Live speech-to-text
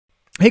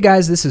Hey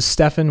guys, this is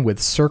Stefan with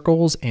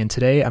Circles, and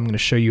today I'm going to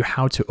show you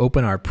how to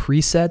open our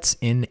presets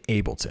in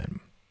Ableton.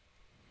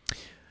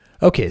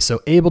 Okay, so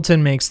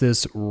Ableton makes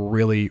this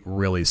really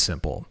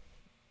simple.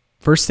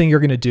 First thing you're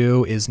going to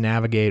do is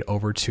navigate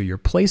over to your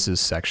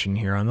Places section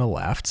here on the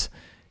left,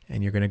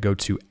 and you're going to go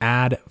to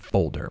Add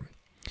Folder.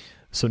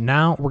 So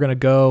now we're going to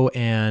go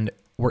and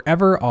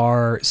wherever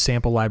our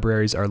sample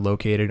libraries are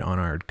located on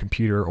our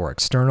computer or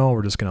external,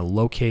 we're just going to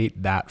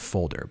locate that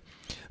folder.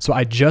 So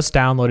I just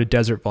downloaded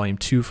Desert Volume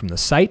 2 from the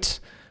site.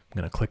 I'm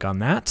going to click on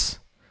that,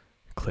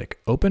 click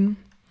Open,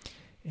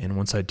 and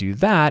once I do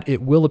that,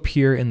 it will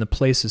appear in the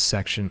Places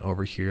section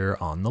over here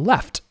on the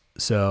left.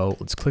 So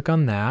let's click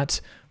on that.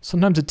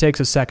 Sometimes it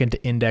takes a second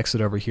to index it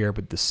over here,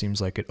 but this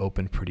seems like it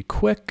opened pretty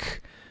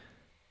quick.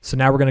 So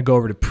now we're going to go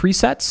over to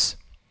Presets,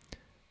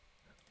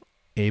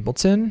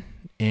 Ableton,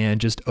 and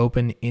just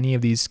open any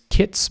of these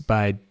kits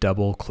by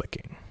double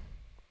clicking.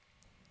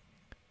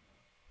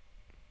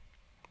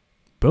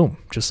 Boom,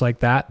 just like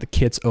that, the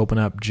kits open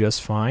up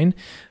just fine.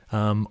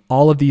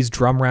 All of these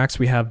drum racks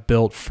we have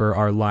built for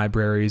our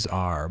libraries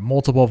are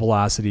multiple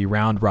velocity,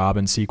 round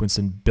robin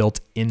sequencing built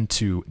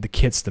into the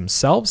kits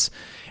themselves.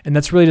 And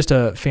that's really just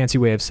a fancy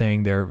way of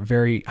saying they're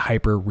very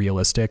hyper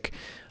realistic.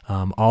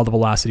 All the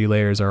velocity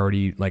layers are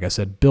already, like I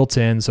said, built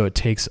in, so it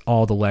takes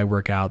all the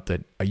legwork out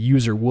that a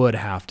user would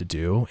have to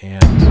do.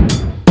 And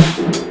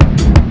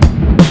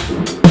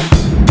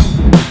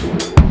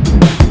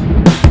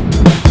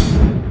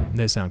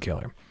they sound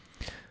killer.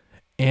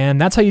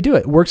 And that's how you do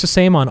it. It works the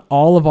same on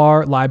all of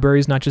our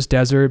libraries, not just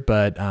Desert,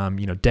 but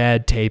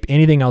Dead, Tape,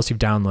 anything else you've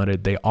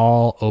downloaded, they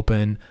all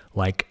open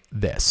like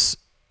this.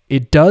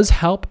 It does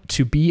help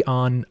to be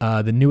on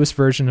the newest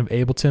version of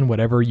Ableton,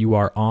 whatever you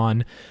are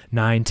on,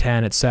 9,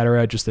 10,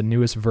 etc., just the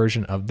newest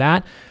version of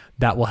that.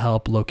 That will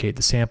help locate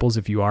the samples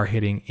if you are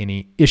hitting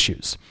any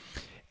issues.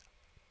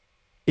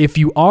 If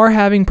you are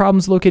having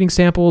problems locating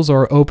samples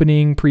or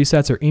opening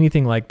presets or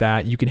anything like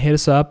that, you can hit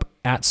us up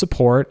at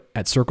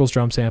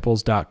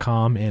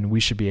support@circlesdrumsamples.com and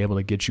we should be able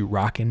to get you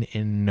rocking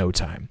in no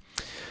time.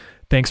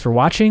 Thanks for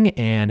watching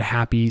and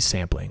happy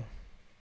sampling.